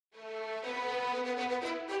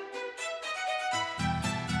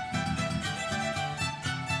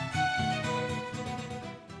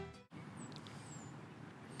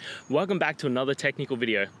Welcome back to another technical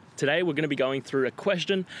video. Today we're going to be going through a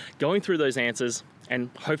question, going through those answers, and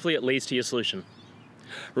hopefully it leads to your solution.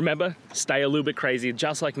 Remember, stay a little bit crazy,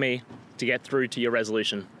 just like me, to get through to your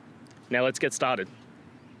resolution. Now let's get started.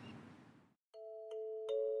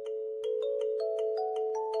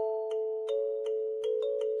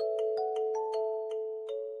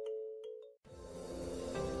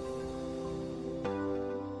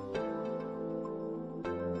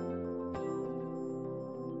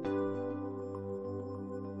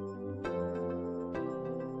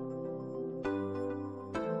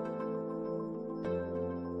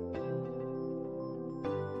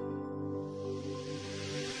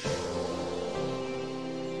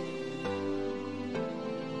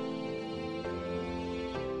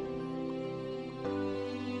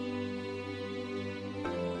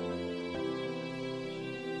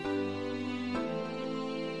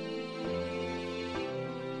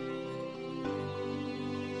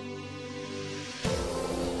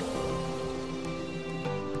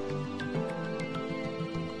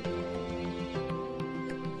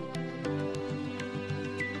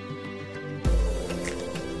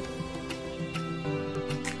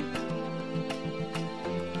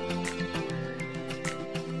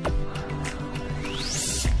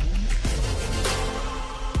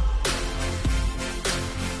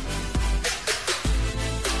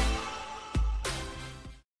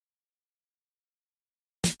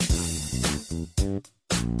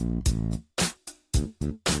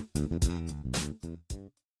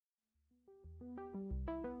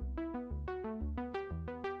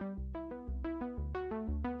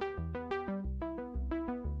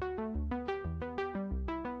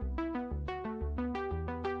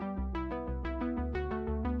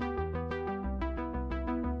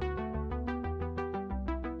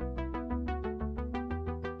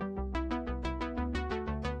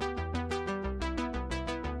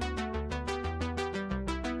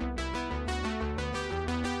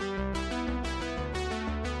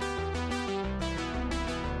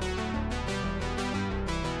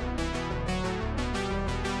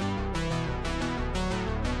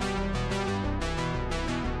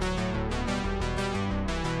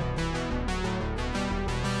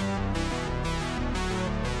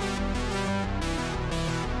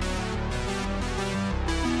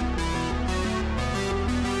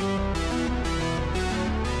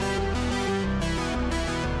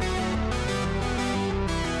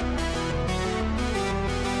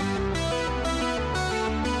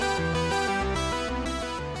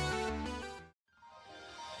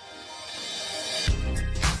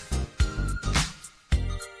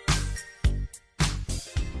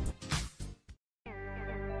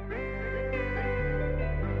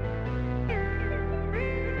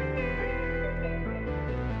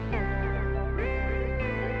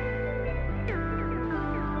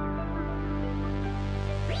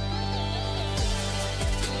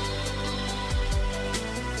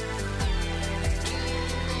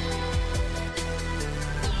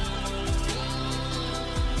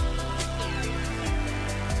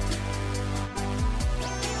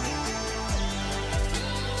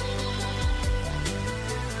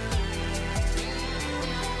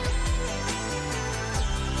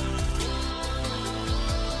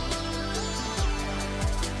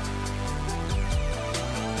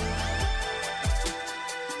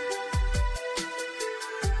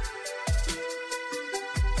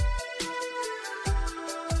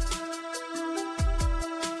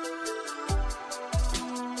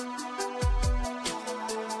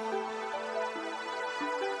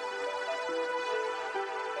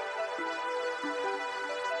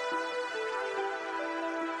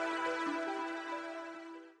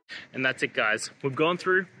 And that's it, guys. We've gone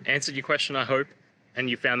through, answered your question, I hope, and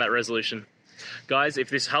you found that resolution. Guys, if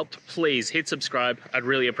this helped, please hit subscribe. I'd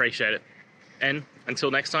really appreciate it. And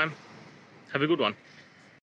until next time, have a good one.